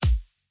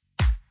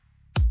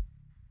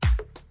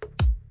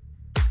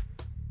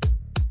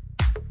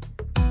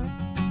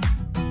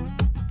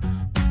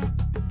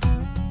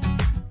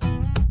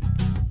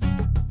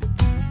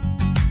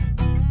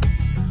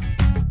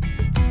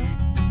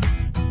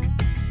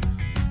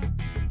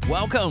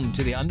Welcome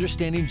to the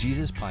Understanding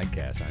Jesus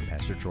podcast. I'm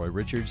Pastor Troy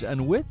Richards,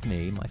 and with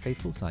me, my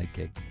faithful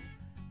sidekick,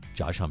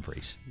 Josh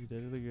Humphreys. You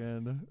did it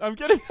again. I'm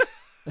kidding.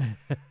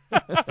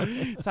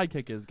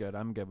 Sidekick is good.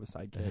 I'm good with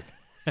sidekick.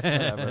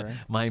 Whatever.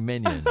 My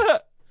minion.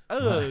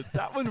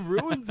 That one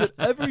ruins it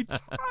every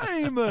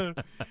time.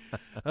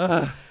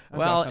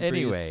 Well,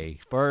 anyway,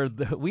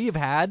 we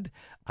have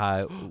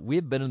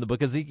been in the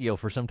book of Ezekiel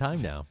for some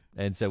time now,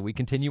 and so we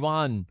continue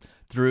on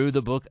through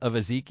the book of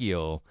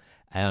Ezekiel.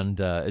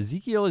 And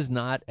Ezekiel is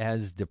not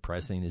as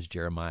depressing as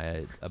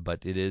Jeremiah,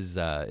 but it is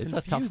it's a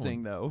tough one.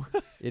 Confusing though.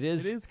 It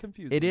is. It is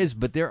confusing. It is,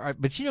 but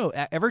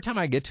every time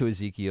I get to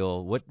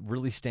Ezekiel, what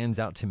really stands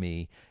out to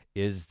me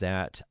is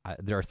that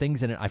there are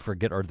things in it I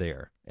forget are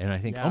there, and I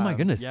think, oh my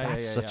goodness,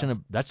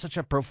 that's such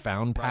a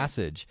profound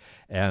passage,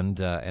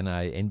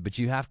 but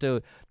you have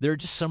to. There are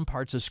just some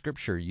parts of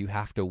Scripture you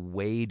have to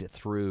wade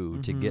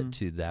through to get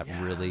to that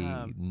really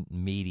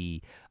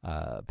meaty passage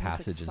and so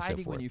forth. It's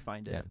exciting when you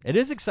find it. Yeah. It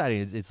is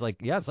exciting. It is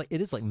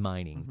like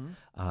mining.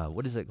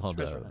 What is it called?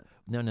 Treasure hunt.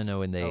 No.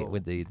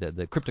 With the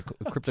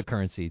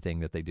cryptocurrency thing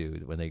that they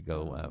do when they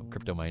go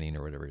crypto mining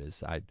or whatever it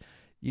is.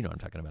 You know what I'm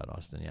talking about,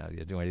 Austin. Yeah.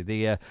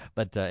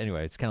 But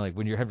anyway, it's kind of like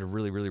when you have to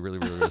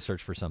really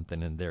search for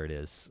something, and there it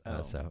is.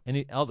 So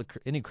any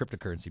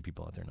cryptocurrency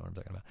people out there know what I'm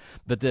talking about.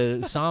 But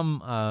the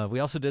Psalm,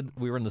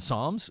 we were in the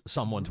Psalms,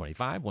 Psalm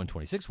 125,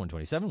 126,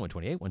 127,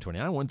 128,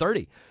 129,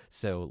 130.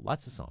 So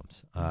lots of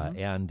Psalms,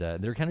 and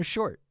they're kind of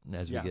short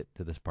as we get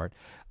to this part.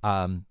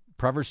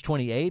 Proverbs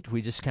 28,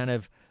 we just kind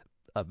of,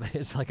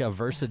 it's like a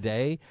verse a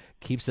day,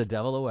 keeps the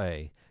devil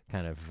away.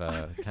 Kind of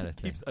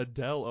keeps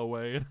Adele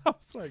away, and I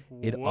was like,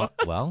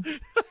 what?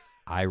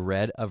 I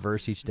read a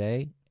verse each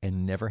day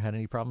and never had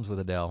any problems with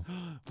Adele.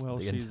 Well,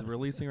 she's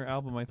releasing her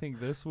album, I think,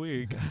 this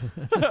week.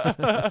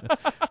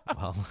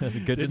 Well,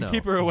 good to know.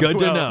 Keep her away.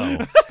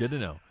 Good to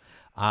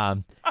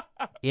know.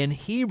 In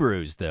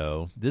Hebrews,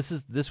 though,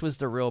 this was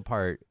the real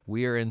part.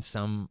 We are in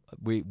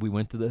we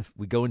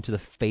go into the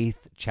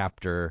faith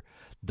chapter,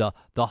 the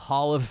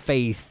hall of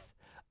faith.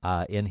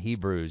 In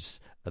Hebrews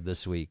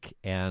this week,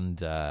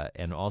 and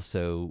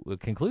also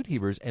conclude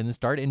Hebrews and then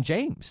start in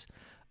James,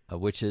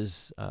 which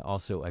is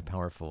also a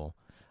powerful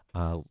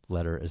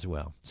letter as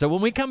well. So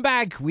when we come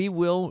back, we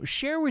will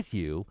share with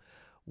you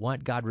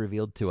what God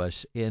revealed to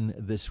us in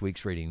this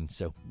week's reading.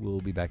 So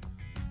we'll be back.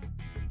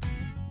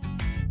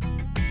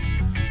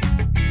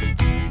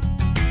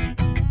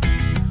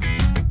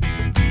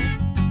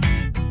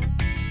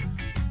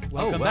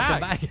 Welcome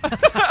back.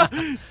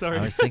 Sorry.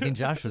 I was thinking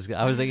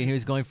he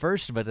was going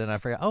first, but then I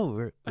forgot.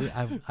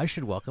 I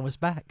should welcome us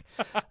back.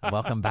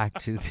 Welcome back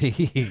to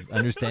the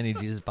Understanding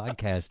Jesus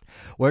podcast,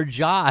 where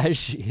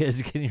Josh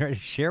is getting ready to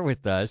share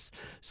with us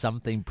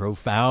something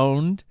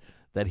profound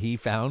that he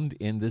found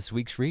in this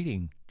week's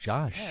reading.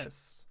 Josh.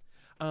 Yes.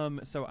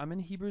 So I'm in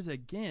Hebrews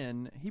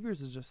again.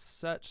 Hebrews is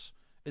just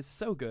it's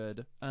so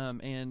good.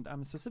 And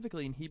I'm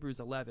specifically in Hebrews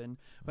 11,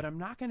 but I'm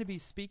not going to be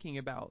speaking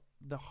about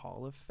the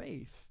Hall of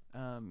Faith.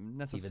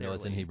 Necessarily. Even though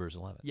it's in Hebrews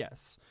 11.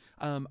 Yes.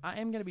 I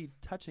am going to be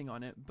touching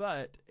on it,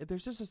 but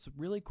there's just this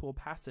really cool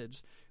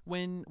passage.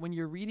 When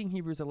you're reading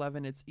Hebrews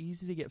 11, it's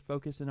easy to get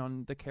focused in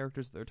on the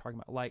characters that they're talking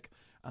about, like,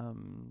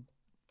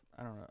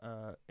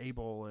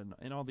 Abel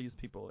and all these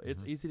people.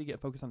 It's easy to get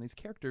focused on these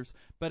characters,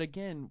 but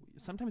again,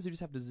 sometimes you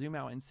just have to zoom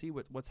out and see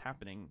what's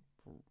happening.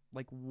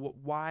 Like,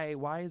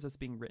 why is this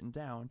being written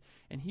down?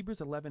 And Hebrews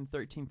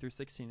 11:13 through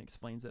 16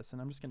 explains this,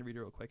 and I'm just going to read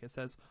it real quick. It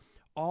says,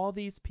 all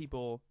these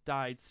people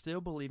died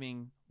still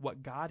believing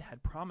what God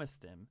had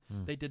promised them.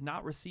 They did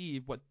not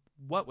receive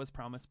what was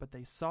promised, but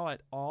they saw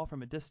it all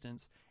from a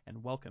distance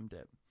and welcomed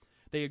it.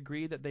 They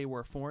agreed that they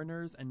were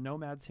foreigners and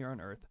nomads here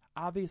on earth.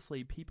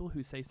 Obviously, people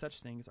who say such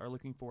things are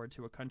looking forward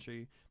to a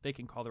country they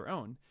can call their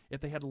own. If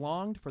they had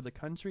longed for the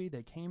country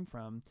they came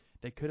from,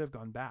 they could have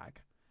gone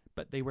back.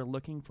 But they were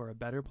looking for a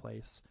better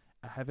place,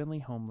 a heavenly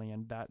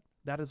homeland.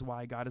 That is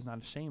why God is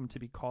not ashamed to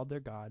be called their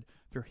God,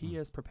 for he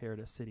has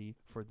prepared a city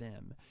for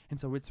them. And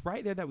so it's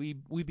right there that we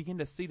begin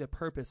to see the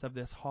purpose of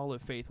this hall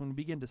of faith, when we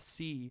begin to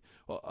see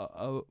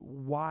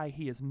why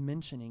he is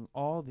mentioning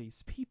all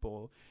these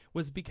people,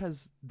 was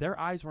because their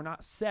eyes were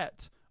not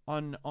set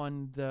on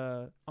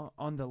the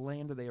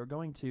land that they were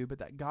going to, but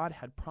that God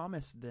had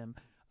promised them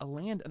a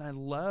land. And I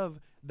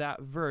love that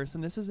verse,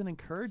 and this is an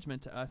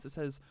encouragement to us. It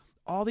says,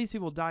 all these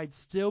people died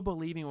still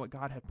believing what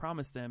God had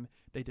promised them.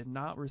 They did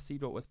not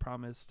receive what was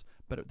promised,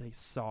 but they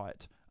saw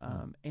it.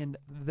 And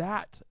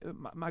that,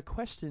 my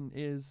question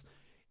is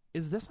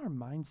this our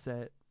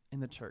mindset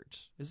in the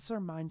church? Is this our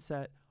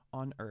mindset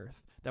on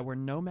earth, that we're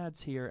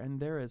nomads here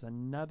and there is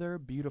another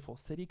beautiful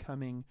city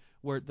coming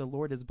where the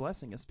Lord is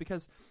blessing us?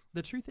 Because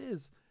the truth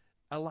is,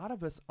 a lot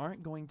of us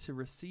aren't going to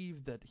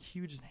receive that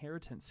huge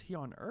inheritance here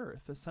on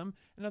earth.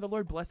 The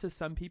Lord blesses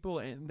some people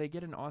and they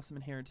get an awesome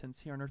inheritance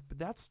here on earth, but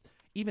that's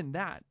even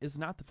that is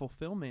not the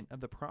fulfillment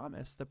of the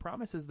promise. The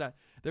promise is that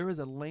there is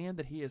a land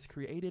that he has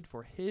created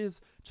for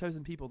his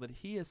chosen people, that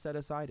he has set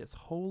aside as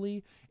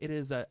holy. It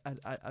is a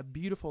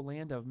beautiful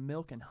land of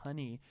milk and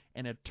honey,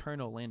 an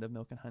eternal land of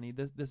milk and honey,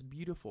 this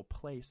beautiful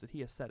place that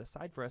he has set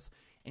aside for us.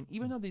 And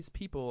even though these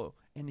people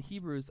in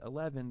Hebrews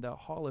 11, the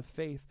hall of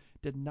faith,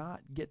 did not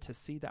get to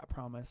see that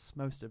promise,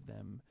 most of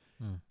them,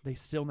 they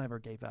still never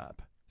gave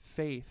up.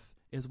 Faith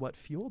is what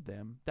fueled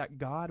them, that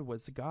God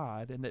was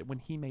God, and that when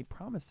he made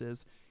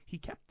promises, he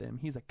kept them.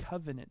 He's a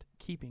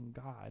covenant-keeping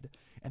God,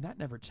 and that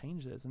never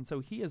changes. And so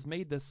he has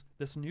made this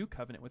new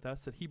covenant with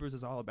us that Hebrews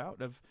is all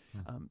about, of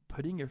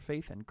putting your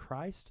faith in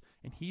Christ,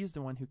 and he is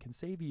the one who can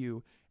save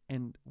you.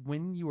 And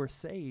when you are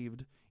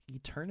saved,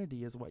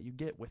 eternity is what you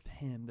get with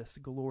him, this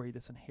glory,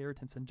 this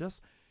inheritance, and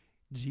just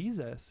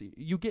Jesus.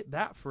 You get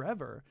that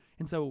forever.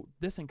 And so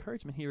this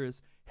encouragement here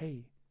is,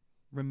 hey,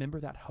 remember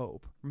that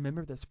hope.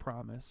 Remember this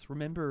promise.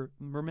 Remember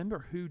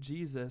who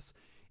Jesus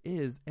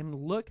is, and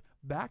look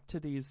back to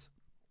these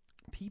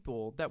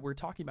people that we're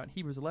talking about in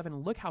Hebrews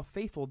 11. Look how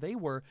faithful they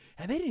were,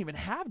 and they didn't even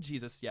have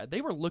Jesus yet.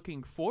 They were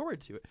looking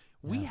forward to it.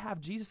 We have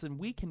Jesus, and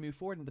we can move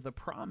forward into the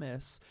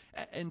promise.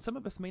 And some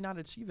of us may not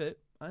achieve it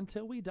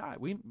until we die.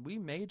 We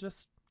may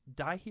just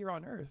die here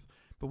on earth,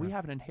 but we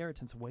have an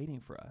inheritance waiting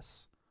for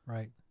us.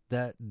 Right.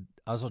 That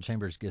Oswald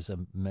Chambers gives a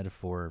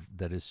metaphor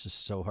that is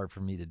just so hard for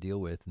me to deal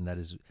with, and that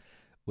is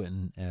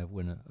when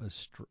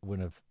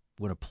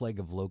a plague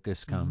of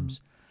locusts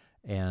comes,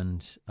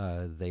 and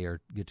they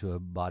get to a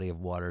body of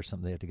water or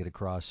something they have to get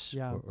across,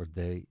 or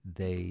there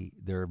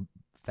are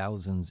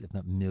thousands, if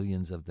not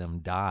millions, of them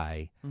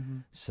die,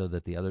 so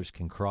that the others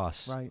can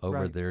cross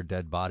over their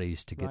dead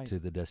bodies to get to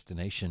the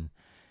destination.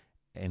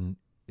 And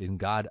in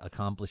God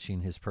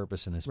accomplishing his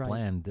purpose and his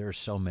plan, there are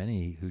so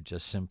many who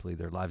just simply,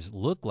 their lives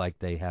look like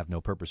they have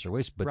no purpose or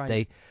waste,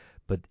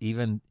 but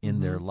even in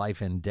their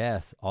life and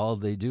death, all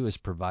they do is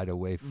provide a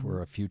way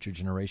for a future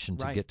generation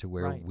to get to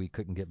where we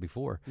couldn't get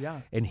before.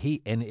 And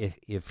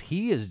if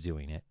he is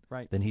doing it,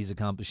 then he's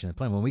accomplishing the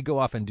plan. When we go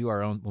off and do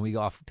our own, when we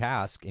go off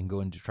task and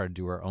go and try to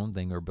do our own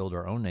thing or build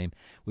our own name,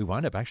 we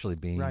wind up actually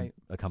being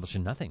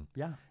accomplishing nothing.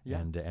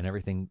 And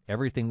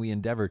everything we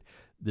endeavored,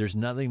 there's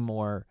nothing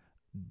more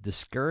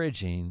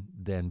discouraging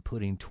than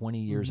putting 20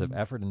 years of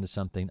effort into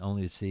something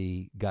only to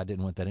see God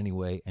didn't want that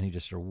anyway, and he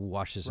just sort of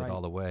washes it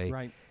all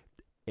away.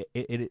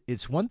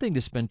 It's one thing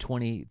to spend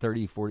 20,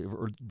 30, 40,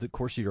 or the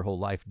course of your whole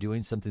life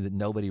doing something that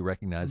nobody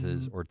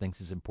recognizes or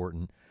thinks is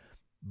important,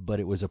 but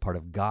it was a part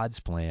of God's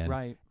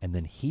plan, and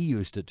then he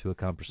used it to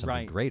accomplish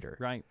something greater.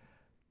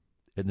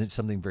 And it's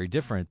something very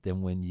different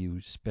than when you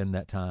spend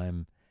that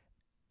time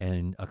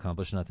and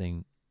accomplish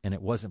nothing, and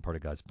it wasn't part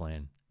of God's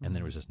plan, and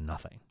then it was just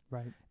nothing.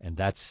 And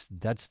that's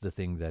the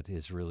thing that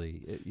is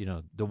really,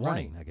 the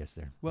warning, I guess,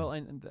 there. Well,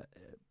 and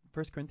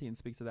 1 Corinthians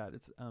speaks of that.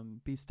 It's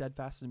be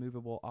steadfast and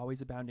immovable,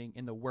 always abounding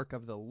in the work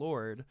of the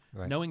Lord,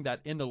 knowing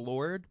that in the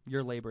Lord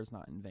your labor is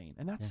not in vain.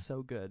 And that's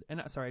so good.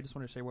 And sorry, I just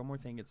want to share one more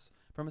thing. It's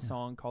from a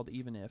song called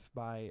Even If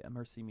by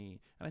Mercy Me.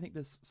 And I think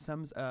this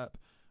sums up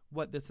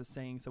what this is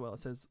saying so well. It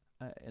says,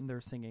 and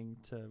they're singing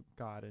to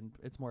God, and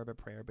it's more of a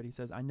prayer, but he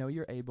says, I know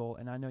you're able,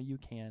 and I know you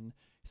can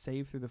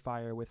save through the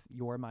fire with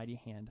your mighty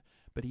hand.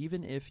 But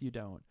even if you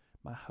don't,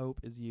 my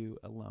hope is you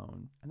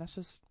alone. And that's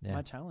just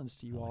my challenge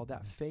to you all.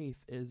 That faith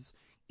is,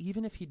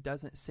 even if he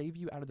doesn't save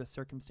you out of the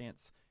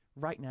circumstance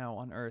right now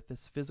on earth,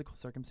 this physical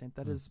circumstance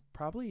that is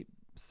probably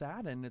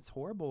sad and it's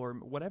horrible or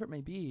whatever it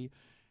may be,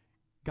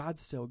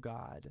 God's still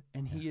God,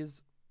 and he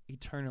is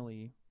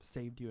eternally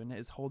saved you and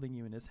is holding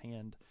you in his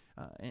hand.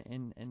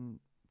 And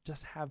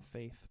just have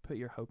faith. Put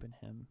your hope in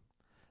him.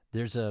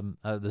 There's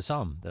the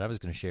psalm that I was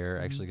going to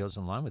share actually goes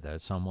in line with that.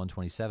 It's Psalm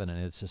 127,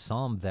 and it's a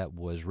psalm that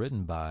was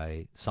written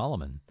by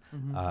Solomon.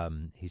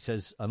 He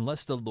says,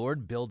 unless the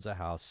Lord builds a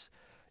house,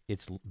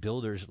 its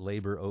builders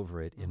labor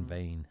over it in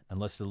vain.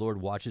 Unless the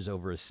Lord watches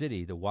over a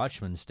city, the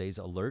watchman stays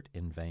alert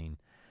in vain.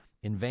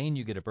 In vain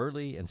you get up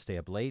early and stay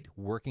up late,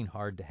 working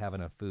hard to have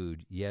enough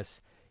food.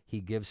 Yes,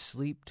 he gives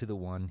sleep to the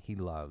one he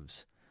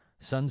loves.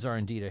 Sons are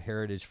indeed a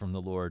heritage from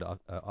the Lord,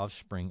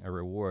 offspring a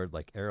reward.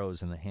 Like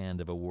arrows in the hand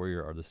of a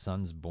warrior are the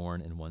sons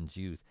born in one's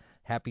youth.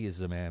 Happy is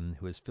the man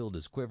who has filled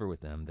his quiver with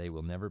them. They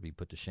will never be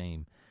put to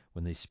shame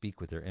when they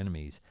speak with their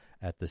enemies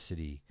at the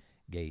city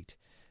gate.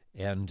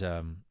 And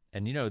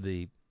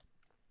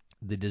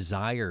the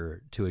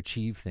desire to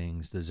achieve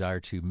things, the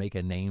desire to make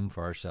a name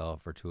for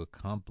ourselves or to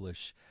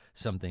accomplish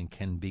something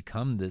can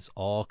become this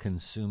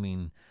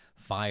all-consuming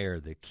fire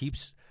that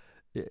keeps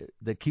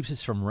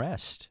us from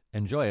rest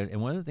and joy.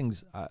 And one of the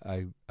things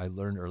I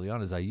learned early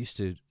on is I used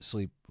to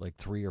sleep like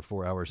 3 or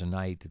 4 hours a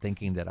night,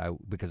 thinking that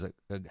because I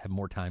had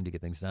more time to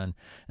get things done.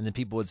 And then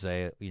people would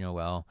say,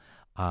 that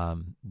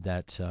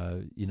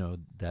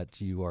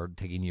you are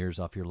taking years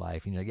off your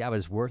life. And it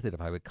was worth it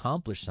if I would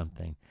accomplish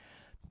something.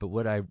 But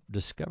what I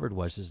discovered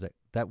is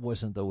that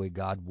wasn't the way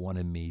God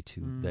wanted me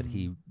to, that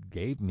he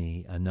gave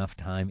me enough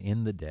time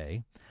in the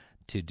day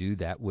to do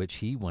that which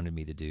he wanted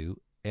me to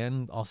do,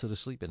 and also to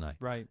sleep at night.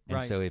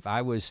 And so if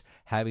I was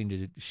having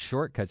to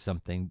shortcut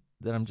something,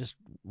 then I'm just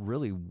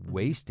really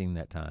wasting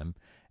that time.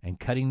 and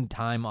cutting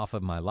time off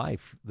of my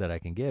life that I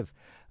can give.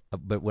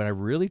 But when I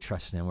really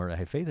trust in him, or I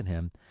have faith in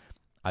him,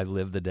 I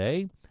live the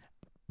day,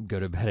 go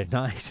to bed at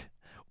night,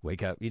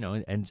 wake up,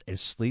 and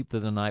sleep through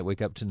the night,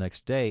 wake up to the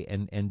next day,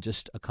 and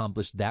just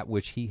accomplish that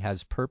which he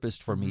has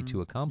purposed for me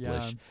to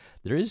accomplish. Yeah.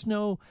 There is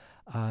no,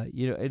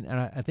 and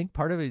I think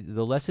part of it,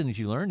 the lesson that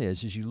you learn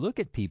is you look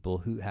at people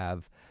who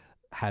have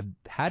had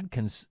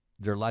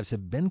their lives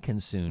have been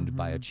consumed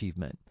by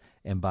achievement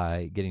and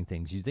by getting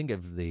things. You think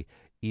of the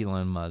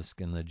Elon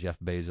Musk and the Jeff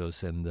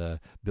Bezos and the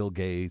Bill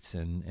Gates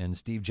and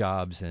Steve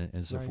Jobs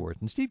and so Right. forth.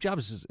 And Steve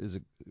Jobs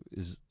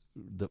is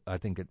I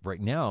think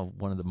right now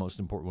one of the most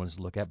important ones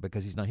to look at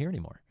because he's not here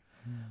anymore.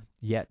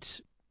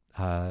 Yet,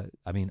 I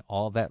mean,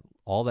 all that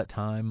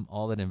time,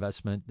 all that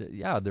investment.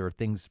 Yeah, there are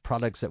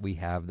products that we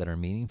have that are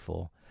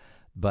meaningful,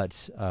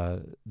 but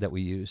that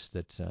we use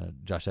that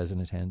Josh has in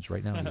his hands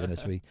right now, even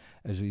as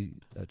we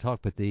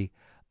talk. But the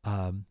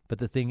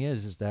thing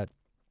is that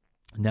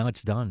now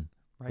it's done.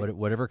 Right.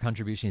 Whatever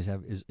contribution he's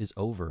have is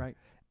over. Right.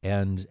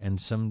 And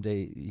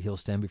someday he'll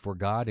stand before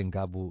God, and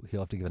he'll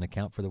have to give an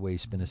account for the way he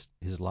spent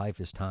his life,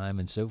 his time,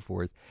 and so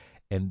forth.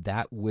 And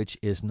that which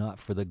is not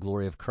for the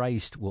glory of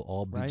Christ will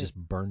all be just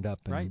burned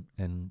up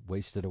and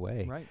wasted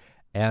away. Right.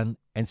 And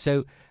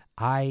so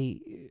I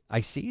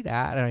see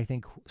that, and I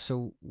think,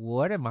 so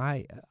what am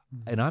I?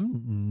 And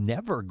I'm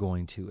never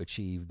going to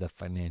achieve the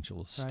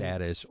financial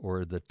status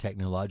or the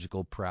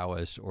technological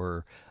prowess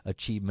or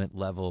achievement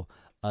level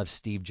of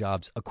Steve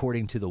Jobs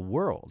according to the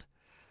world.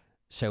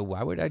 So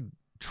why would I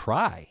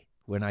try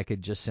when I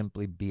could just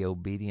simply be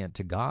obedient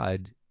to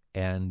God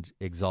and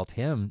exalt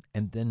him,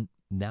 and then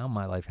now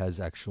my life has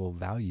actual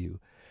value.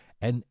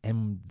 And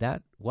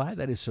that why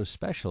that is so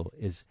special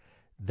is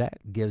that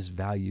gives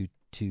value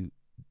to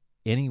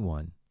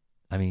anyone.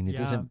 I mean, it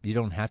doesn't. You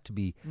don't have to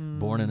be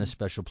born in a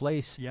special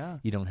place. Yeah.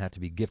 You don't have to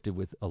be gifted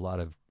with a lot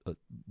of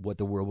what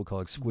the world would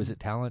call exquisite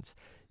talents.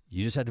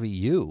 You just have to be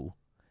you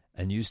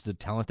and use the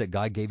talent that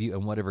God gave you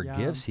and whatever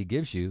gifts he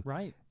gives you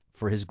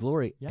for his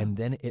glory. And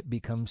then it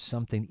becomes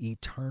something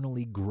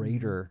eternally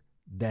greater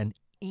than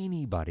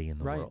anybody in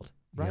the world.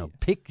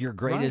 Pick your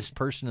greatest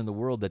person in the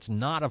world that's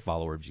not a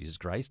follower of Jesus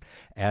Christ,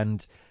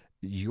 and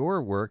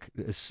your work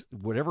is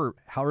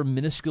however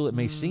minuscule it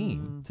may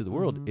seem to the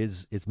world,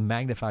 is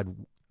magnified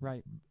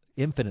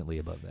infinitely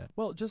above that.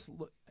 Well, just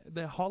look,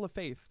 the Hall of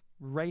Faith,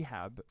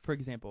 Rahab, for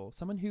example,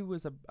 someone who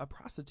was a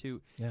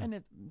prostitute,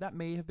 and that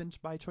may have been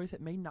by choice,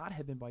 it may not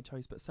have been by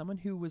choice, but someone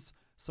who was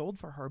sold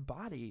for her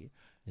body.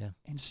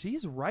 And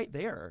she's right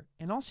there.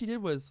 And all she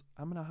did was,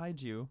 I'm going to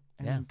hide you,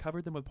 and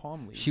covered them with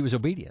palm leaves. She was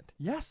obedient.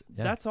 Yes,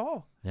 that's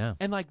all. Yeah.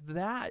 And like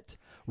that.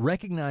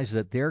 Recognized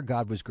that their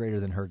God was greater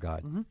than her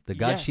God. The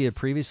God she had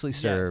previously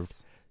served,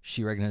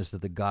 she recognized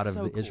that the God of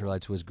the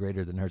Israelites was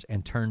greater than hers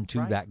and turned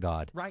to that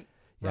God. Right.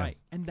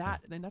 And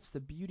that's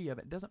the beauty of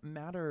it. It doesn't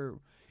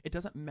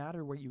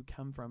matter where you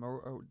come from,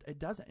 or it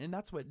doesn't. And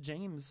that's what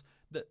James,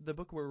 the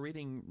book we're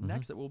reading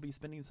next that we'll be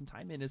spending some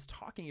time in, is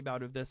talking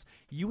about of this.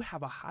 You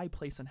have a high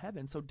place in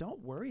heaven, so don't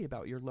worry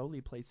about your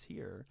lowly place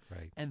here.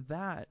 Right. And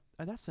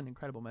that's an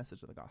incredible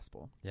message of the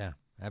gospel. Yeah,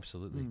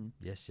 absolutely.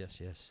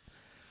 Yes.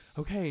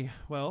 Okay,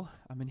 well,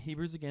 I'm in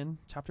Hebrews again,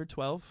 chapter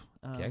 12.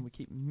 We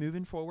keep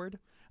moving forward.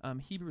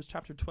 Hebrews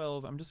chapter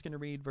 12, I'm just going to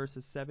read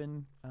verses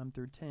 7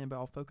 through 10, but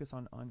I'll focus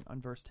on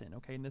verse 10,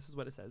 okay? And this is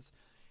what it says.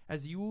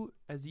 As you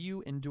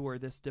endure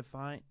this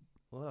divine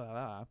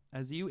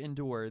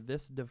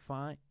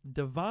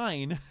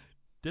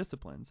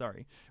discipline,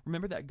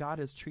 remember that God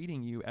is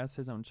treating you as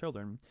his own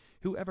children.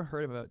 Who ever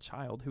heard of a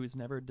child who is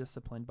never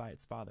disciplined by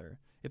its father?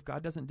 If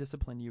God doesn't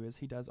discipline you as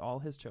he does all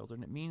his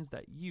children, it means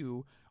that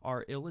you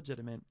are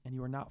illegitimate and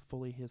you are not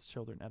fully his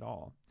children at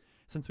all.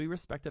 Since we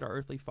respected our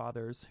earthly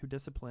fathers who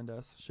disciplined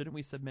us, shouldn't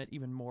we submit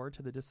even more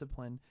to the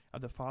discipline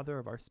of the Father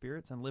of our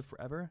spirits and live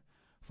forever?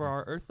 For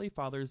our earthly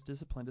fathers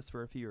disciplined us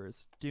for a few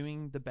years,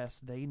 doing the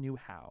best they knew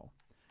how.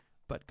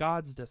 But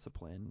God's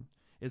discipline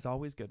is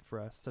always good for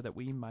us so that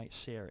we might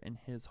share in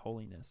his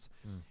holiness.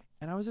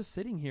 And I was just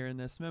sitting here in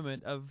this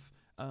moment of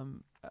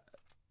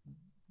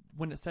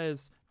when it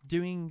says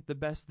doing the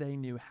best they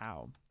knew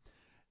how.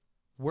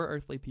 We're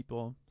earthly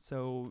people,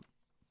 so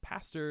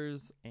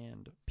pastors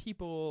and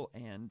people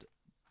and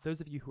those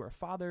of you who are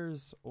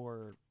fathers,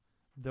 or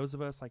those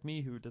of us like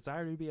me who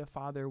desire to be a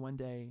father one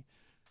day,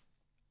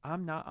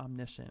 I'm not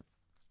omniscient,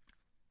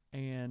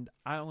 and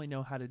I only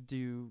know how to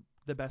do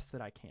the best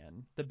that I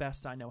can, the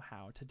best I know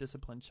how to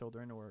discipline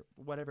children or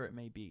whatever it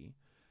may be.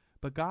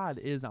 But God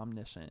is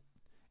omniscient,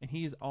 and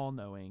he's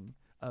all-knowing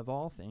of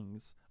all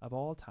things, of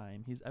all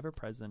time. He's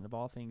ever-present of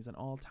all things in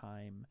all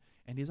time,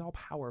 and he's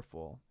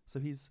all-powerful. So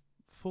he's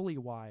fully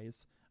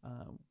wise,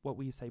 what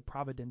we say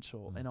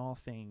providential in all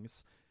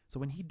things. So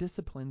when he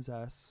disciplines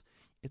us,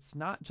 it's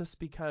not just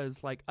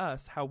because, like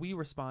us, how we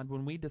respond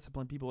when we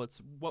discipline people,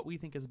 it's what we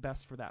think is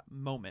best for that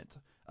moment.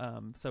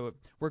 So if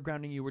we're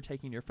grounding you, we're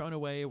taking your phone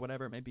away,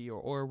 whatever it may be,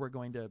 or we're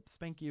going to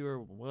spank you or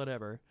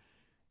whatever.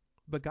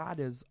 But God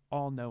is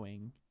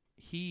all-knowing.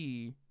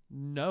 He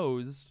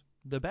knows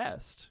the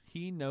best.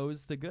 He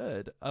knows the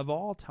good of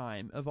all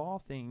time, of all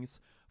things,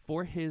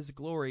 for his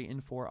glory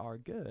and for our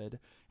good.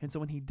 And so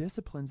when he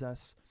disciplines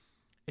us,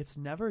 it's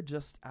never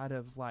just out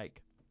of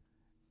like,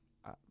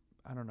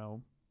 I don't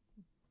know,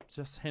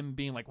 just him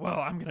being like, well,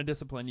 I'm going to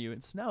discipline you.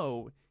 It's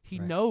no, he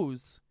Right.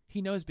 knows.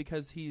 He knows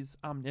because he's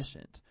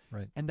omniscient.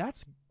 Right. And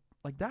that's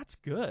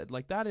good.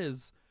 Like that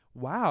is,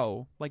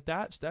 wow. Like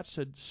that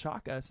should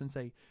shock us and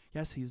say,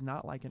 yes, he's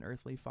not like an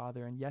earthly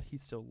father, and yet he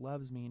still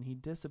loves me and he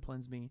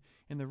disciplines me.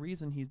 And the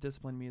reason he's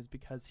disciplined me is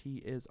because he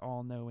is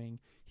all knowing.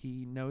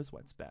 He knows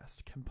what's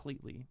best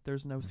completely.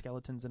 There's no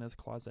skeletons in his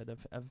closet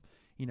of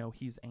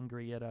he's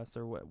angry at us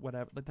or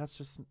whatever. Like that's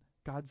just,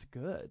 God's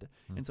good.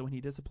 And so when he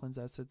disciplines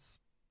us, it's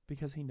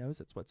because he knows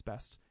it's what's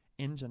best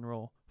in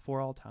general for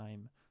all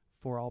time,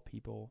 for all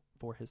people,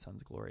 for his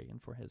son's glory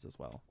and for his as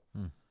well.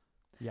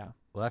 Yeah.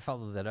 Well, I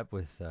followed that up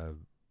with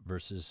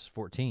verses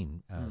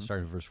 14,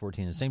 starting with verse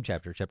 14 in the same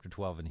chapter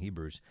 12 in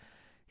Hebrews.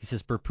 He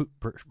says,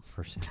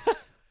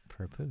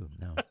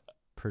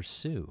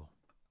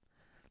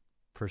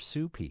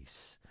 pursue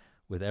peace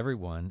with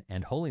everyone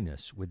and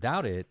holiness.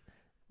 Without it,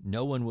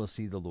 no one will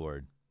see the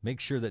Lord. Make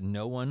sure that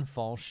no one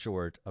falls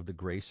short of the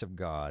grace of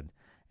God,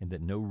 and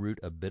that no root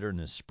of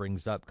bitterness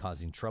springs up,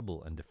 causing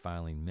trouble and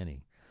defiling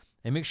many.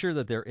 And make sure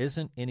that there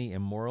isn't any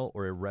immoral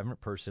or irreverent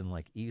person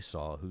like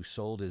Esau, who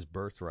sold his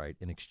birthright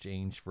in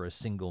exchange for a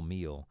single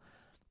meal.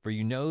 For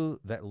you know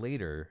that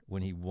later,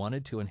 when he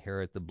wanted to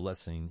inherit the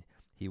blessing,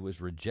 he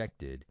was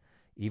rejected,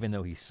 even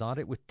though he sought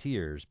it with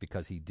tears,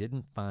 because he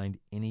didn't find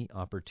any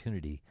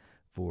opportunity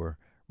for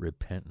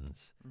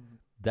repentance.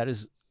 That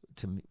is,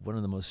 to me, one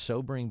of the most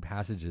sobering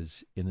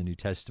passages in the New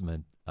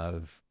Testament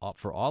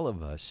for all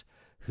of us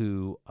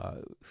who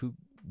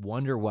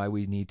wonder why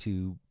we need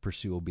to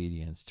pursue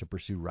obedience, to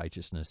pursue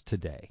righteousness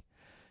today.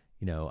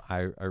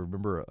 I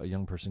remember a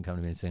young person coming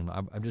to me and saying,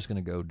 I'm just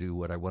going to go do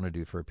what I want to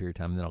do for a period of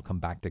time, and then I'll come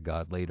back to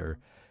God later,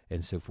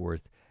 and so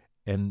forth.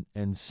 And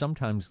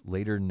sometimes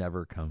later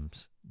never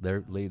comes.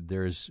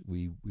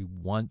 We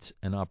want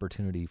an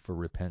opportunity for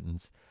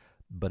repentance,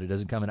 but it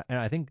doesn't come. And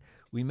I think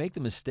we make the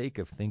mistake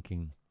of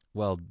thinking,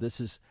 well, this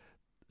is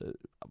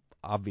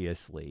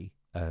obviously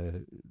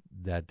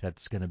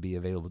that's going to be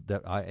available.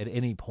 That at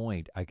any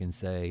point I can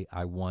say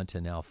I want to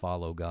now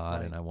follow God,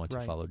 Right, and I want to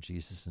right. follow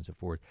Jesus and so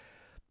forth.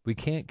 We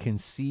can't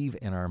conceive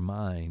in our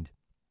mind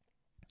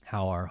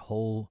how our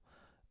whole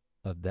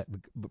of that.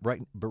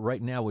 But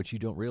right now, what you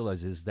don't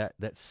realize is that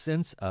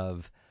sense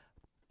of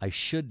I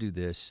should do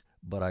this,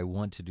 but I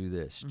want to do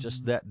this.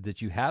 Just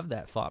that you have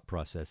that thought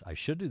process. I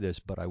should do this,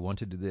 but I want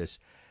to do this.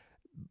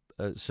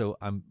 So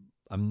I'm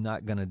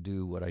not going to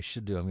do what I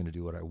should do. I'm going to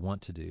do what I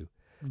want to do.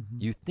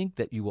 You think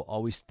that you will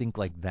always think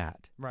like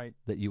that. Right.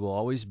 That you will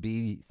always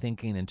be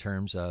thinking in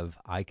terms of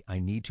I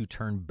need to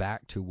turn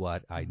back to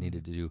what I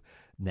needed to do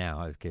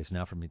now. Okay, it's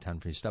now for me, time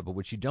for me to stop. But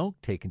what you don't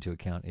take into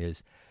account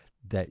is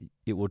that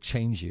it will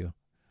change you.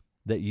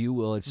 That you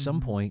will at some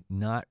point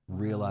not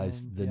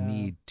realize the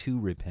need to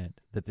repent.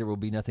 That there will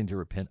be nothing to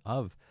repent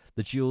of.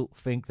 That you'll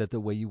think that the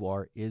way you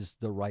are is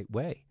the right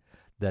way.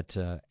 That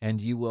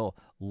and you will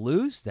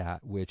lose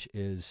that which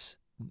is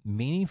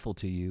meaningful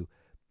to you,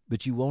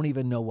 but you won't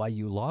even know why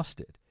you lost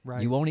it.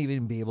 Right. You won't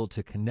even be able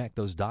to connect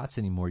those dots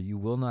anymore. You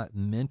will not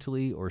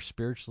mentally or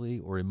spiritually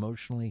or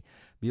emotionally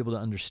be able to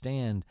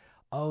understand,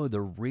 oh,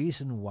 the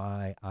reason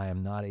why I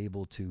am not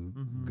able to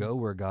go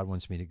where God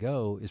wants me to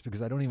go is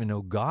because I don't even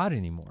know God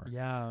anymore.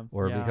 Yeah.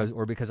 Or yeah.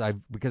 because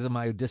of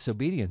my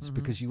disobedience,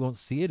 because you won't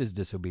see it as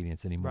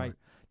disobedience anymore. Right.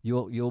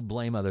 You'll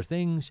blame other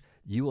things.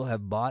 You will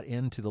have bought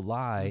into the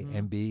lie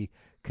and be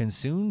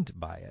consumed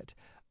by it.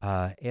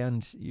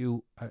 And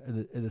you,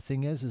 the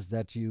thing is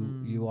that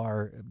you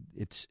are.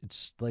 It's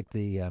like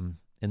the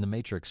in the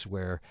Matrix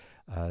where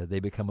they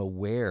become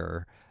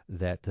aware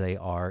that they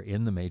are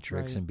in the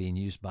Matrix Right. and being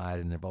used by it,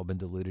 and they've all been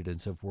deluded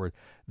and so forth.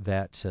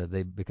 That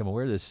they become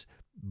aware of this.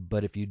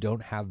 But if you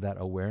don't have that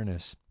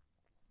awareness,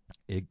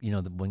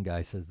 the one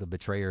guy says, the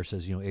betrayer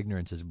says,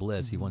 ignorance is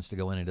bliss. He wants to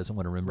go in and doesn't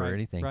want to remember Right.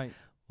 anything. Right.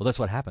 Well, that's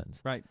what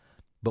happens. Right.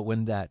 But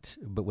when that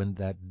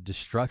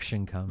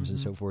destruction comes and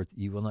so forth,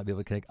 you will not be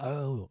able to connect.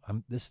 Oh,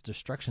 this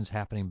destruction's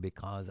happening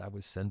because I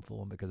was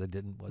sinful and because I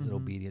wasn't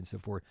obedient and so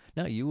forth.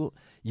 No, you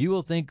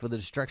will think, well, the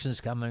destruction is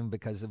coming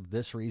because of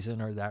this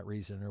reason or that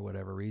reason or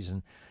whatever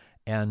reason,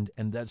 and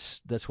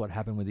that's what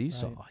happened with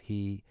Esau. Right.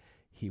 He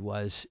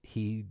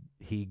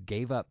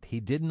gave up. He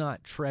did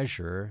not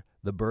treasure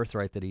the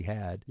birthright that he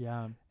had,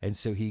 Yeah. and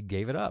so he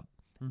gave it up.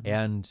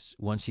 And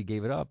once he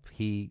gave it up,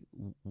 he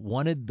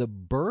wanted the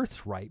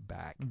birthright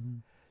back.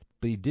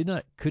 But he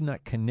could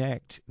not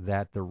connect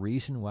that the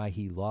reason why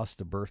he lost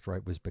the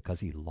birthright was because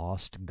he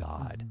lost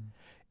God.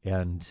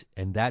 And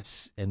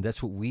that's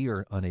what we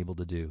are unable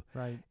to do.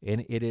 Right.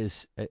 And it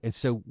is, and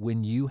so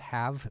when you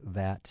have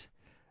that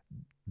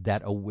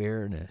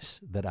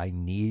awareness that I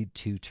need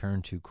to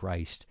turn to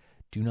Christ,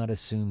 do not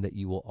assume that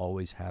you will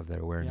always have that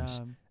awareness.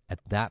 Yeah. At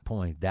that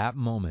point, that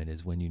moment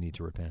is when you need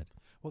to repent.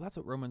 Well, that's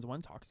what Romans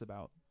 1 talks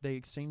about. They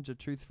exchange the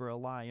truth for a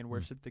lie and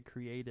worship the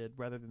created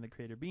rather than the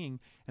creator being.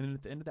 And then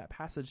at the end of that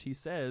passage, he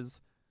says,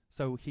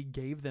 so he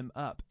gave them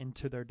up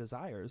into their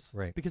desires.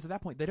 Right. Because at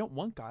that point, they don't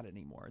want God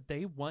anymore.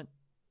 They want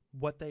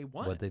what they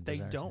want. What they They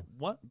desire, don't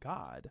want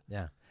God,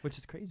 Yeah. which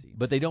is crazy.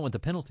 But they don't want the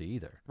penalty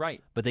either.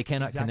 Right. But they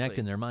cannot Exactly. connect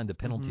in their mind the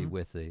penalty Mhm.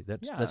 with the.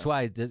 That's Yeah.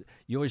 why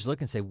you always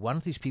look and say, why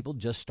don't these people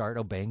just start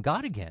obeying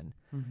God again?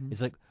 Mhm.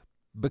 It's like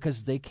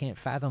because they can't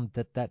fathom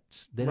they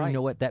don't Right.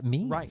 know what that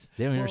means. Right.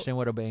 They don't Well, understand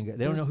what obeying God.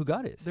 They don't know who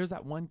God is. There's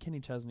that one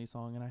Kenny Chesney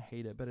song, and I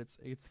hate it, but it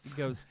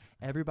goes,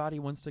 everybody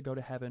wants to go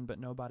to heaven, but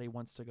nobody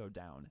wants to go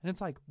down. And it's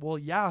like, well,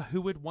 yeah,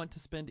 who would want to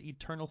spend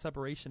eternal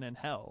separation in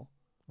hell?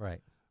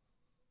 Right.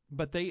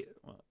 But they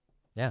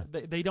Yeah.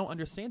 they don't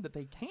understand that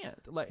they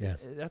can't. Like Yeah.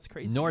 that's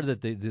crazy. Nor do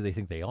they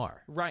think they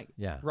are. Right.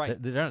 Yeah. Right.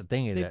 They're not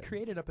thinking They've that.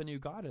 created up a new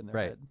God in their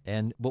Right. head.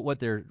 And but what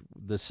the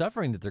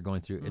suffering that they're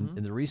going through, Mhm.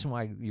 and the reason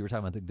why you were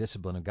talking about the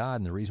discipline of God,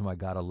 and the reason why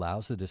God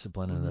allows the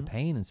discipline and the Mhm.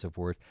 pain and so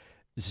forth,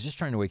 is just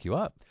trying to wake you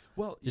up.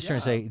 Well, Just yeah. trying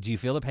to say, do you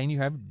feel the pain you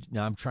have?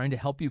 Now I'm trying to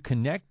help you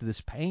connect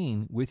this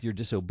pain with your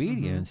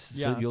disobedience, so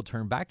Yeah. that you'll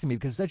turn back to me,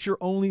 because that's your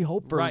only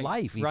hope for right,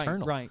 life, right,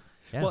 eternal. Right.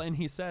 Yeah. Well, and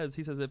he says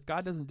if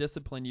God doesn't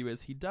discipline you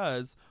as he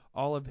does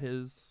all of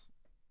his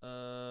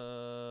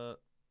if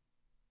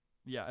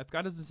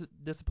God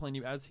doesn't discipline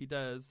you as he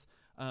does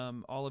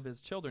all of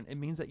his children, it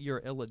means that you're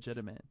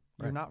illegitimate.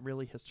 You're Right. not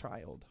really his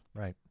child.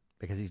 Right.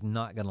 Because he's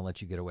not going to let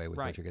you get away with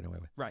Right. what you're getting away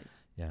with. Right.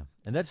 Yeah.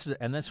 And that's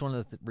one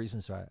of the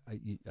reasons why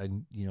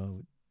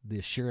the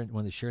assurance,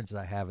 one of the assurances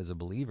I have as a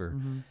believer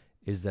Mhm.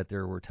 is that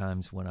there were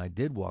times when I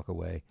did walk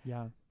away,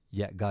 Yeah.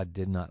 yet God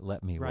did not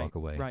let me Right. walk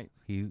away. Right.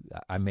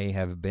 I may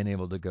have been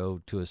able to go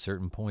to a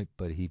certain point,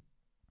 but he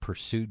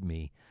pursued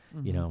me.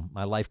 Mhm.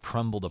 My life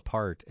crumbled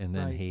apart, and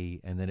then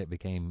Right. it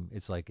became,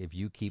 it's like, if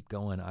you keep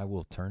going, I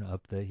will turn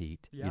up the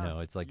heat. Yeah.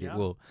 It's like Yeah. it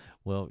will,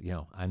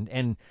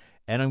 and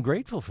I'm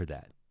grateful for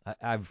that.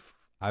 I've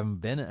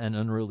been an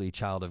unruly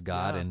child of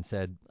God, Yeah. and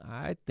said,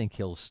 I think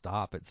he'll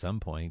stop at some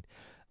point.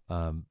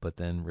 But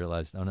then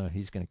realized, oh no,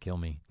 he's going to kill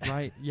me.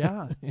 Right.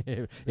 Yeah.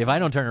 If I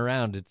don't turn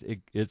around,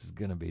 it's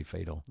going to be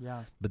fatal.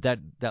 Yeah. But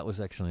that was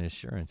actually an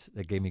assurance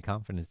that gave me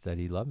confidence that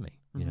he loved me.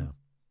 Mhm.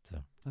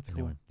 So That's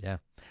anyway, cool. yeah,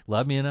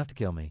 loved me enough to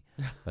kill me,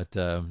 but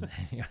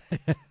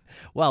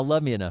well,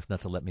 loved me enough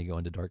not to let me go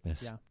into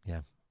darkness.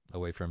 Yeah.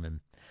 Away from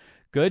him.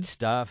 Good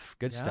stuff.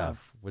 Good Yeah.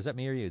 stuff. Was that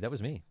me or you? That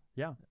was me.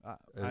 Yeah.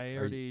 I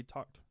already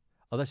talked.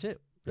 Oh, that's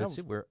it. That's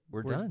Yeah, it. We're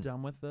We're done.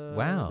 done with the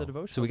Wow.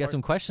 devotional. So we got part.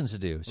 some questions to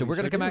do. So We we're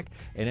going to sure come do. back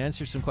and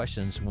answer some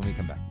questions when we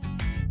come back.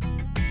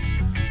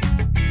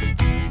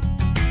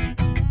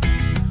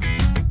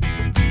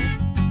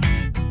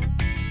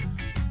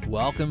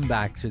 Welcome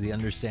back to the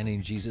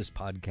Understanding Jesus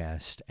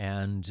podcast.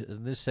 And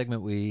in this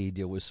segment, we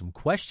deal with some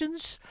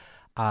questions.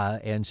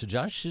 And so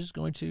Josh is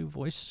going to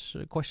voice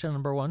question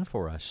number 1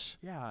 for us.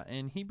 Yeah,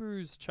 in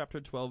Hebrews chapter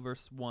 12,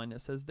 verse 1,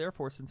 it says,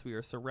 "Therefore, since we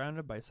are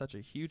surrounded by such a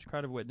huge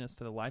crowd of witnesses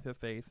to the life of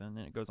faith," and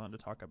then it goes on to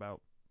talk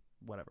about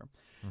whatever.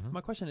 Mm-hmm.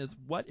 My question is,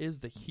 what is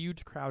the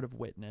huge crowd of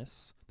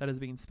witness that is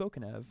being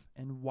spoken of,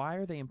 and why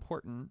are they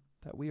important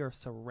that we are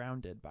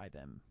surrounded by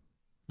them?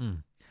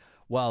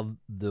 Well,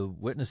 the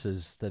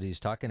witnesses that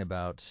he's talking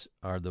about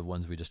are the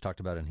ones we just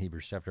talked about in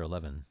Hebrews chapter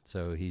 11.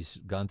 So he's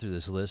gone through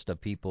this list of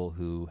people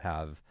who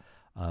have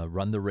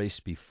run the race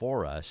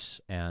before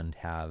us and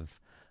have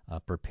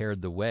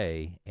prepared the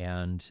way,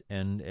 and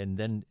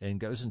then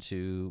goes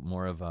into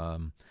more of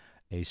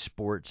a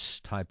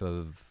sports type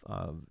of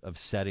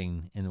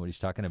setting in what he's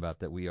talking about,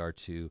 that we are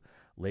to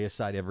lay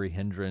aside every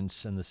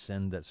hindrance and the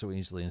sin that so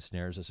easily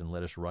ensnares us, and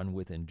let us run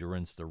with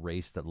endurance the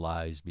race that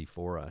lies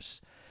before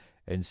us.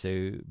 And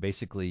so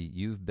basically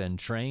you've been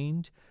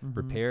trained,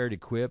 prepared,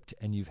 equipped,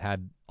 and you've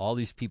had all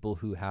these people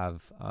who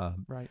have,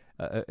 Right.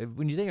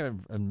 When you think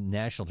of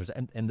national terms,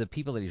 and the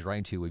people that he's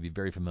writing to would be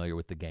very familiar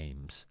with the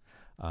games.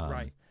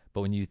 Right.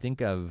 But when you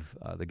think of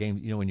the game,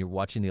 when you're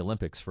watching the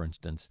Olympics, for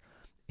instance,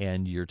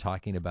 and you're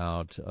talking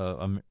about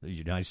the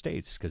United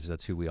States, because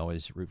that's who we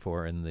always root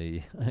for in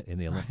the in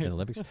the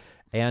Olympics,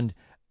 and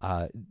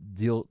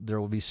there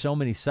will be so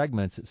many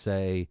segments that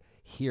say,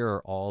 here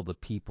are all the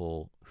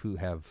people who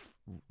have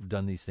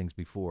done these things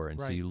before. And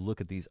so Right. you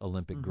look at these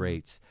Olympic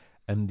greats,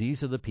 and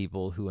these are the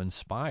people who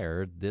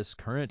inspired this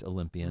current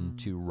Olympian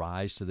to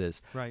rise to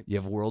this. Right. You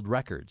have world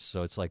records.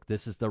 So it's like,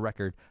 this is the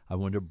record. I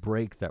want to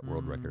break that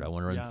world record. I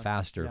want to run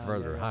faster,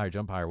 further, higher,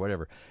 jump higher,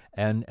 whatever.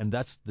 And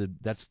that's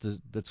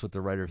what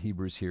the writer of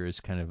Hebrews here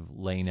is kind of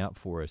laying out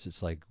for us.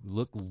 It's like,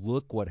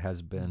 look what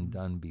has been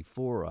done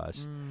before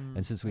us.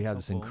 And since we have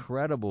this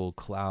incredible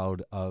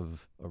cloud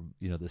of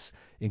this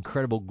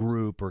incredible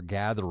group or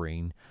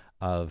gathering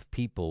of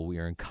people, we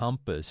are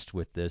encompassed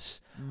with this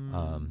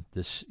when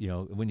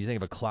you think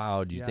of a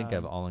cloud, you think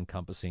of all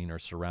encompassing or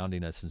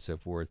surrounding us and so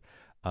forth.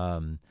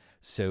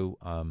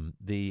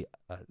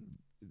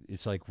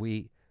 It's like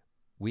we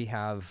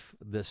have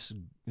this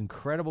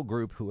incredible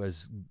group who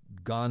has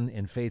gone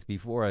in faith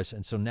before us,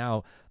 and so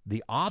now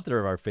the author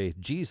of our faith,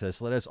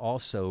 Jesus, let us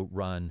also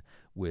run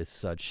with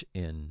such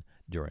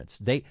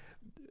endurance.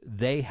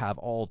 They have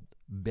all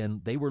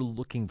been, they were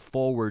looking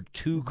forward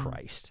to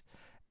Christ.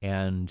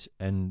 And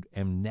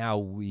now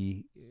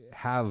we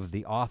have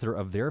the author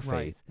of their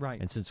faith.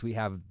 Right. And since we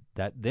have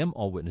them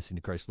all witnessing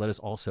to Christ, let us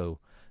also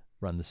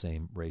run the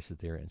same race that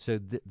they're in. So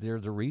they're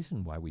the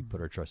reason why we put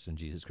our trust in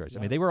Jesus Christ. Yeah.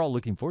 I mean, they were all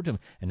looking forward to him,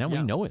 and now we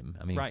Yeah. know him.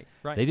 I mean, Right.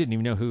 they didn't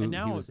even know who And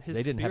now he was. his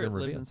They didn't have spirit him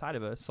lives revealed. inside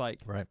of us,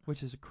 like, Right.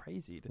 which is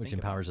crazy to Which think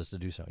empowers us to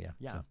do so. Yeah.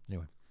 Yeah. So,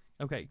 anyway,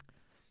 Okay.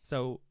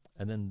 So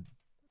and then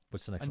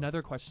what's the next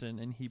another question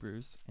in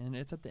Hebrews, and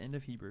it's at the end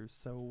of Hebrews.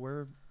 So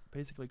we're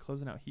basically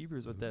closing out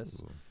Hebrews with one? this.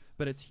 Ooh.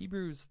 But it's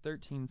Hebrews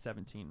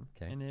 13:17,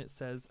 Okay. and it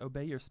says,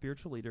 "Obey your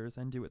spiritual leaders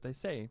and do what they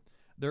say.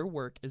 Their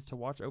work is to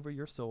watch over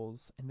your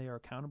souls, and they are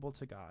accountable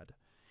to God."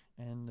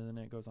 And then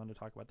it goes on to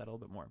talk about that a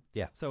little bit more.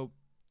 Yeah. So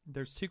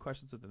there's two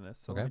questions within this.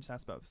 So Okay. let me just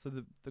ask both.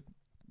 So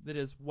that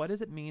is, what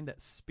does it mean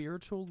that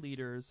spiritual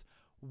leaders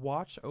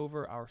watch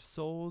over our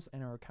souls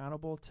and are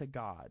accountable to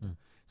God? Mm.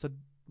 So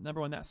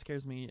number one, that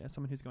scares me as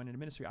someone who's going into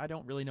ministry. I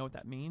don't really know what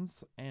that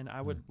means, and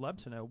I would love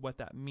to know what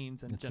that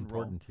means in It's general.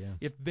 important. Yeah.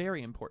 It's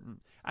very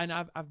important. And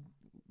I've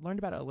learned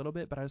about it a little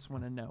bit, but I just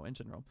want to know in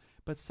general.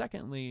 But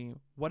secondly,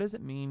 what does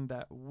it mean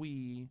that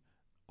we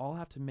all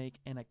have to make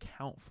an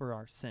account for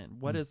our sin?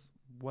 What is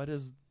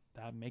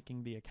that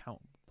making the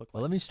account look like?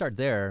 Well, let me start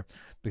there,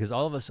 because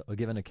all of us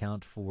give an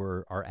account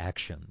for our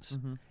actions,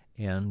 Mhm.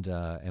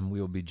 and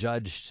we will be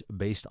judged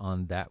based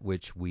on that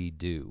which we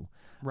do.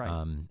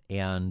 Right.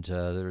 And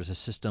there's a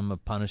system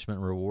of punishment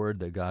and reward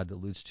that God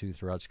alludes to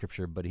throughout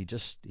Scripture, but he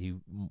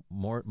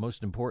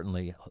most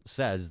importantly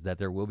says that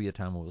there will be a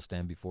time when we'll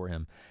stand before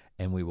him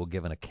and we will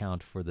give an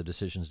account for the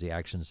decisions, the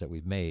actions that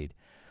we've made.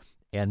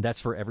 And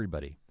that's for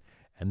everybody.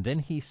 And then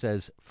he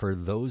says, for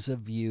those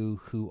of you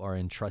who are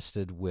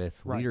entrusted with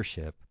Right.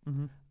 leadership,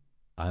 Mhm.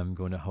 I'm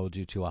going to hold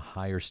you to a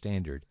higher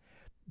standard,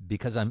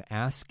 because I'm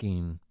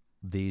asking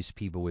these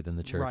people within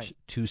the church Right.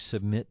 to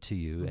submit to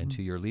you and Mhm.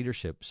 to your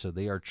leadership, so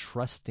they are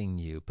trusting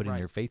you, putting Right.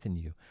 their faith in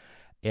you.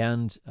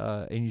 And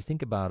you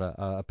think about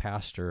a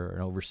pastor,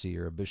 an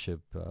overseer, a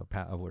bishop,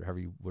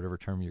 whatever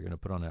term you're going to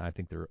put on it. I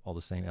think they're all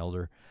the same.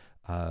 Elder,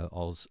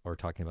 all are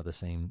talking about the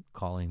same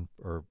calling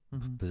or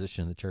Mhm.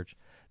 position in the church.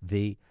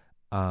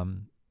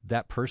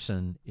 That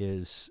person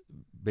is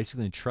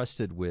basically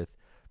entrusted with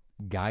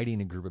guiding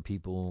a group of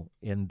people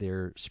in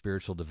their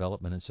spiritual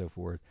development and so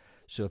forth.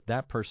 So if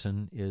that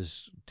person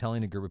is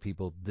telling a group of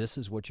people, this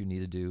is what you need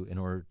to do in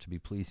order to be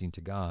pleasing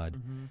to God,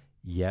 Mhm.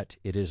 yet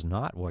it is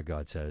not what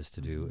God says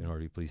to do Mhm. in order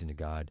to be pleasing to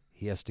God,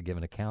 he has to give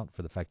an account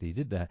for the fact that he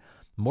did that,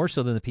 more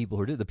so than the people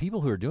who are doing it. The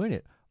people who are doing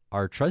it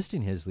are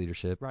trusting his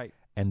leadership, Right.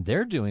 and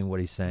they're doing what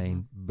he's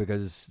saying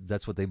because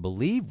that's what they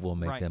believe will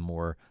make Right. them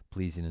more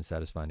pleasing and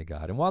satisfying to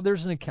God. And while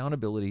there's an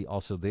accountability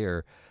also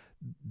there,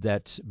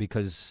 that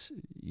because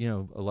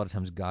a lot of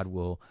times God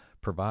will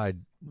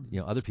provide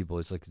other people,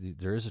 it's like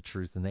there is a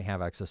truth and they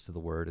have access to the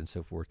word and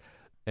so forth,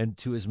 and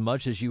to as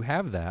much as you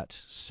have that,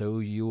 so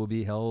you will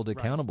be held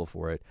accountable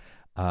for it,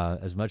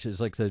 as much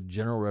as like the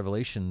general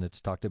revelation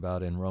that's talked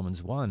about in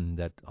Romans 1,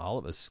 that all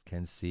of us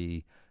can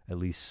see at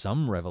least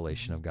some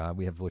revelation of God.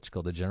 We have what's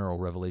called the general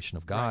revelation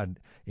of God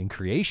in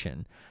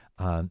creation,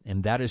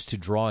 and that is to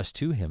draw us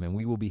to him, and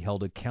we will be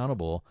held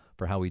accountable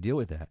for how we deal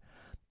with that.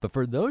 But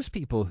for those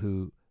people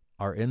who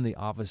are in the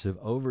office of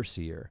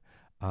overseer,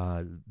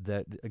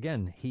 that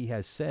again, he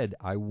has said,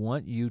 I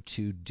want you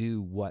to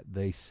do what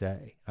they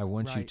say. I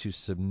want you Right. to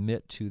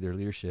submit to their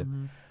leadership.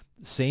 Mhm.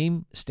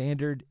 Same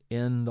standard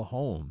in the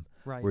home,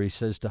 Right. where he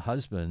says to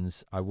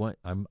husbands,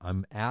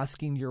 I'm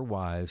asking your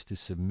wives to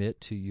submit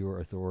to your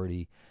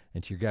authority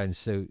and to your guidance.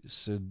 So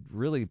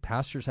really,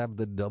 pastors have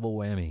the double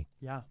whammy.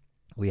 Yeah.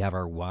 We have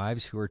our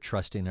wives who are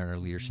trusting in our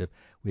leadership.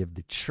 We have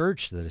the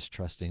church that is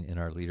trusting in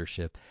our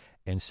leadership.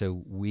 And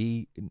so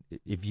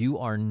if you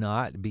are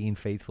not being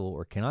faithful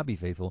or cannot be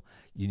faithful,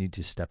 you need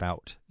to step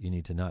out. You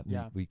need to not.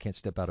 Yeah. We can't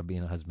step out of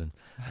being a husband,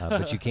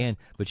 but you can.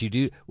 But you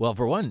do. Well,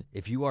 for one,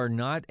 if you are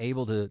not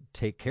able to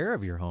take care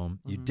of your home,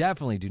 you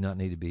definitely do not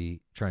need to be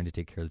trying to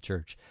take care of the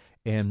church.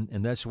 And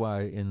that's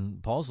why in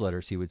Paul's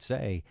letters he would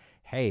say,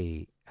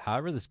 hey,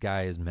 however this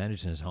guy is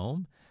managing his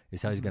home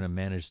is how he's going to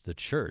manage the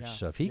church. Yeah.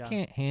 So if he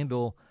can't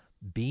handle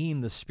being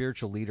the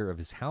spiritual leader of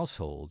his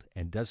household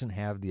and doesn't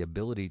have the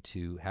ability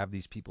to have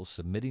these people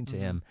submitting to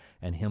him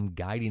and him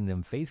guiding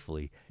them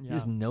faithfully, he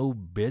has no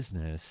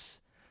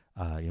business.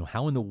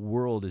 How in the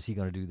world is he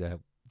going to do that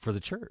for the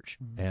church?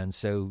 And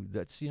so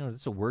that's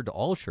a word to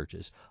all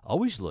churches.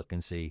 Always look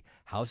and see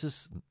how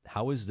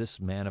is this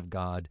man of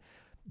God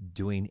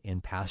doing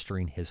in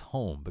pastoring his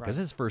home, because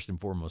his first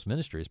and foremost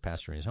ministry is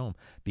pastoring his home,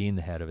 being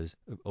the head of his,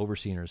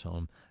 overseeing his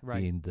home,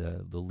 being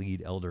the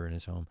lead elder in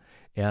his home,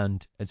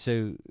 and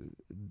so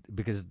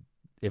because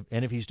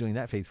if he's doing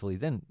that faithfully,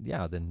 then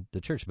the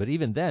church. But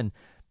even then,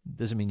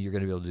 doesn't mean you're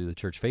going to be able to do the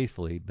church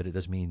faithfully, but it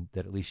does mean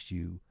that at least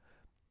you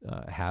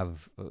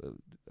have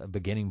a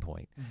beginning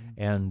point.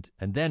 And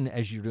then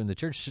as you're doing the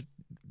church,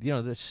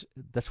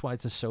 that's why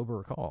it's a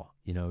sober call.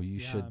 You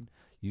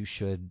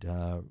should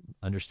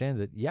understand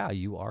that,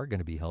 you are going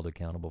to be held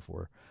accountable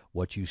for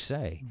what you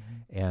say.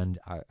 And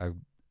I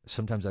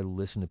sometimes I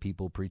listen to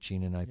people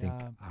preaching, and I think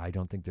I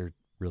don't think they're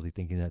really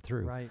thinking that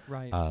through. Right.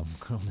 I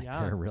don't think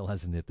they're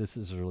realizing that this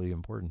is really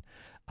important.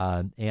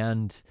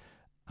 And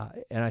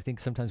And I think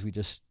sometimes we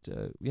just,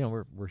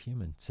 we're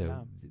human.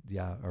 So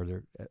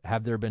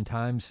have there been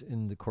times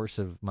in the course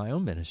of my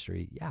own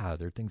ministry? Yeah,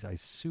 there are things I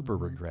super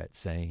regret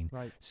saying.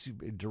 Right.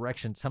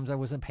 Direction. Sometimes I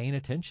wasn't paying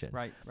attention.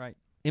 Right.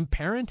 In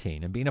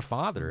parenting and being a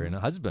father and a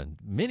husband,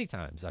 many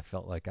times I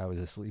felt like I was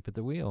asleep at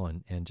the wheel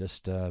and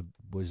just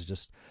was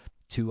just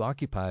too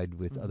occupied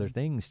with other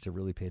things to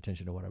really pay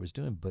attention to what I was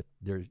doing. But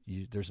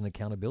there's an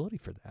accountability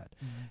for that,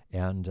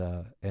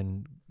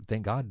 and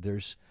thank God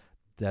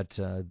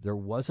there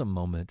was a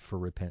moment for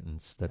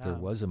repentance, that there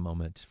was a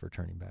moment for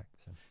turning back.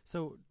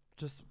 So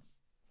just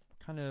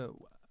kind of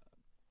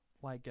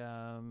like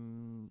a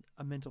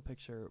mental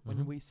picture.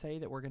 When we say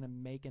that we're going to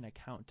make an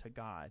account to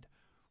God,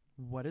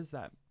 what is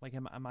that? Like,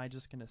 am I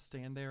just going to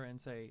stand there and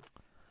say,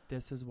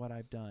 this is what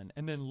I've done,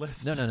 and then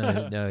list?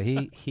 No.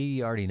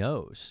 He already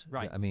knows.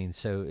 Right. I mean,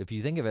 so if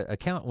you think of it,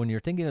 account, when you're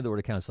thinking of the word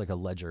account, it's like a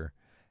ledger.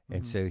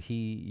 And so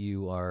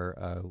you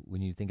are,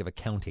 when you think of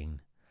accounting,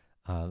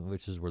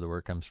 which is where the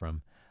word comes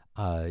from,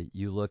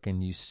 you look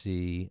and you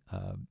see,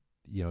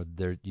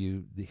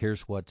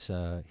 here's what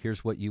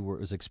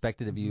was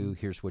expected of you.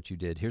 Here's what you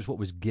did. Here's what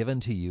was given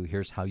to you.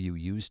 Here's how you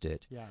used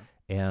it. Yeah.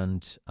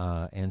 And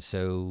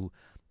so,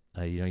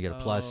 you got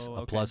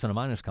a plus and a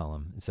minus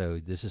column. And so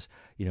this is,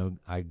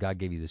 God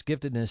gave you this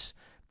giftedness.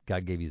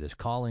 God gave you this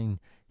calling.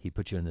 He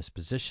put you in this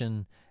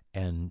position.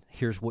 And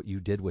here's what you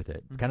did with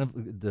it. Kind of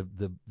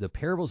the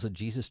parables that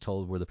Jesus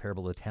told were the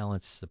parable of the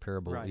talents, the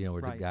parable, where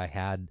the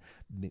guy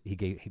he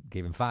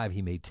gave him 5,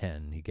 he made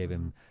 10. He gave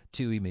him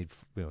 2, he made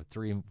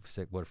 3,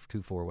 6,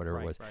 2, 4,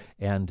 whatever it was. Right.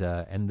 And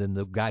then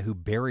the guy who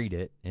buried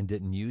it and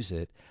didn't use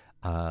it,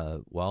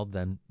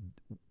 then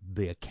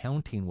the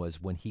accounting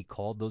was when he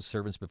called those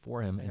servants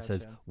before him and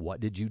says, "What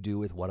did you do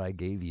with what I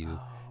gave you?"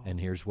 And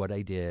here's what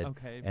I did.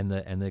 Okay. And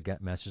the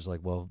master's like,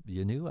 "Well, if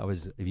you knew I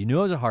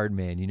was a hard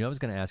man, you knew I was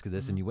going to ask you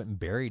this, and you went and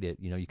buried it.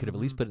 You could have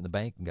at least put it in the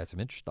bank and got some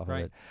interest off of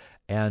it."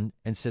 And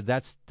so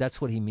that's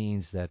what he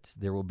means, that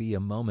there will be a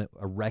moment,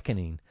 a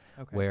reckoning,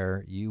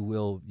 where you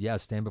will,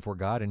 stand before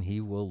God, and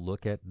He will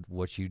look at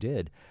what you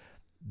did.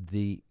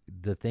 The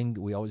thing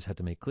we always have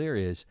to make clear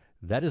is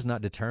that is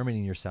not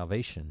determining your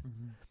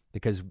salvation,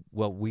 because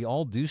we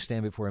all do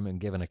stand before Him and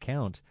give an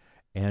account,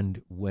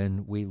 and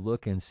when we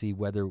look and see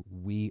whether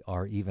we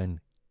are even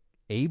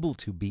able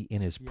to be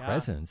in His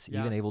presence,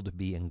 even able to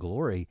be in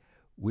glory,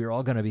 we're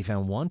all going to be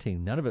found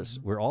wanting. None of us,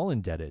 we're all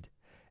indebted,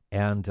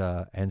 and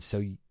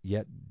so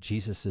yet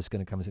Jesus is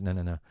going to come and say,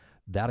 no,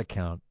 that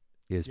account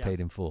is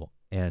paid in full,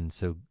 and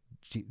so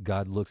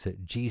God looks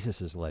at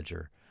Jesus's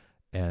ledger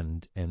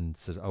and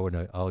says, "Oh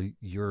no, all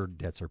your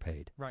debts are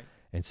paid." Right.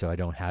 And so I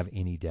don't have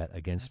any debt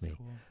against me.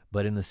 Cool.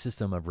 But in the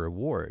system of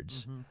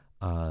rewards,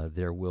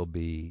 there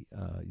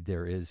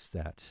is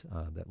that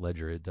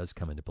ledger. It does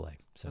come into play.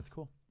 So that's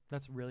cool.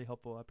 That's really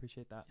helpful. I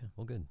appreciate that. Yeah,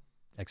 well, good.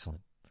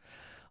 Excellent.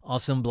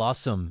 Awesome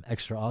blossom.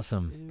 Extra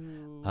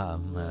awesome.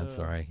 I'm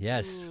sorry.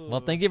 Yes. Well,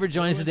 thank you for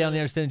joining us today on the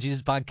Understanding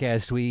Jesus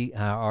podcast. We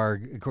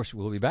of course,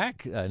 we'll be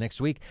back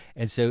next week.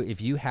 And so if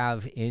you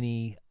have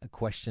any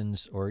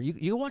questions, or you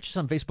can watch us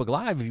on Facebook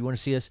Live if you want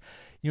to see us,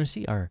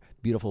 see our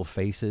beautiful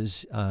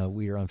faces.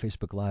 We are on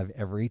Facebook Live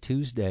every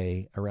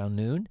Tuesday around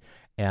noon.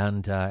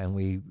 And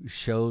we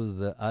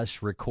show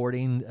us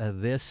recording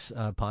this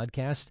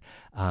podcast,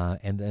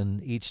 and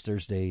then each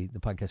Thursday the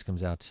podcast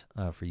comes out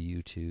for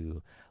you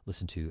to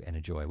listen to and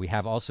enjoy. We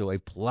have also a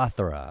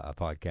plethora of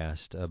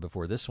podcasts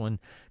before this one,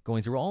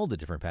 going through all the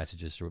different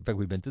passages. In fact,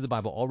 we've been through the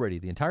Bible already,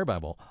 the entire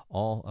Bible,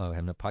 all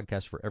having a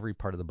podcast for every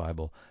part of the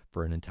Bible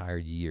for an entire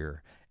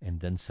year and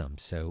then some.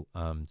 So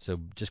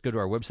just go to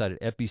our website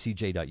at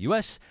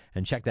fbcj.us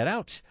and check that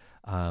out.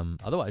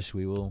 Otherwise,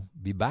 we will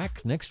be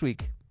back next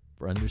week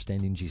for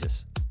Understanding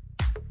Jesus.